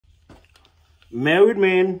Married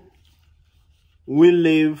men will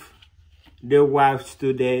leave their wives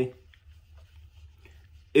today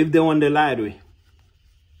if they want the lottery.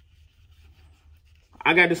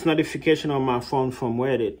 I got this notification on my phone from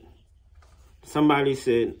Reddit. Somebody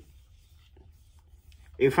said,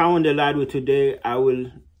 if I won the lottery today, I will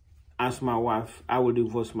ask my wife, I will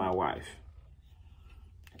divorce my wife.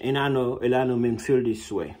 And I know a lot of men feel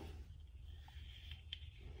this way.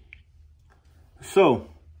 So,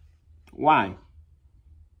 why?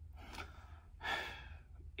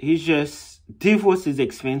 It's just, divorce is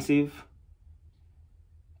expensive.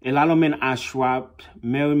 A lot of men are strapped.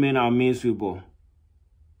 Married men are miserable.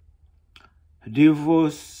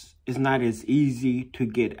 Divorce is not as easy to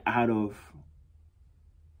get out of,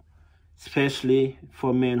 especially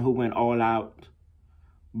for men who went all out,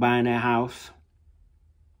 buying a house,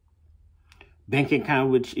 bank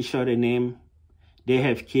account with each other's name, they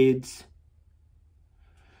have kids.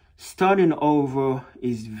 Starting over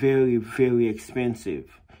is very, very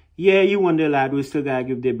expensive. Yeah, you won the lottery, we still gotta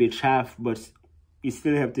give the bitch half, but you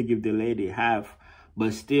still have to give the lady half.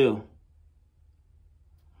 But still,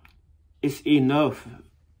 it's enough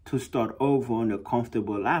to start over on a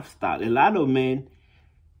comfortable lifestyle. A lot of men,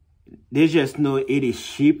 they just know it is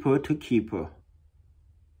cheaper to keep her.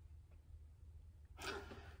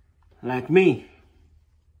 Like me,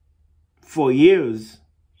 for years,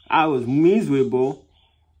 I was miserable,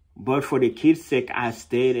 but for the kids' sake, I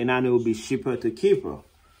stayed, and I knew it would be cheaper to keep her.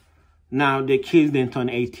 Now, the kids didn't turn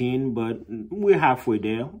 18, but we're halfway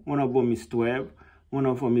there. One of them is 12, one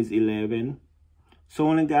of them is 11. So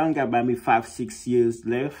only got about me 5-6 years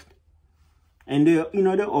left. And they're,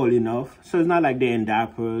 they're old enough. So it's not like they're in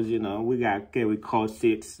diapers, we got carry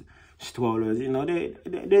corsets, strollers,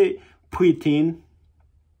 they preteen.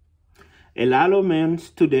 A lot of men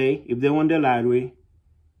today, if they won the lottery,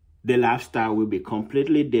 the lifestyle will be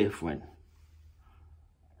completely different.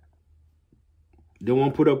 They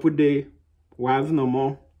won't put up with their wives no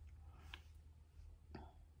more.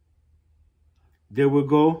 They will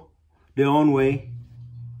go their own way,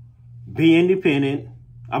 be independent.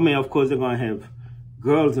 I mean, of course, they're going to have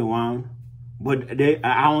girls around, but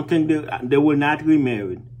I don't think they will not be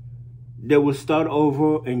married. They will start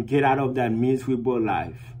over and get out of that miserable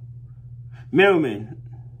life. Married men,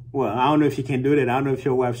 well, I don't know if you can do that. I don't know if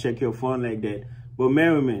your wife check your phone like that. But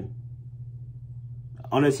married men,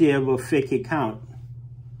 unless you have a fake account,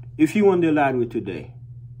 if you won the lottery today,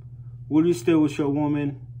 will you stay with your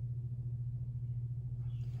woman?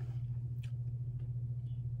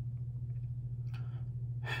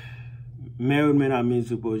 Married men are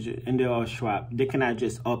miserable and they are strapped. They cannot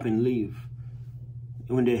just up and leave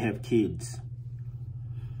when they have kids.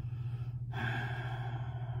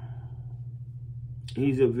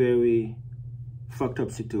 It's a very fucked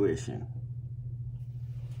up situation.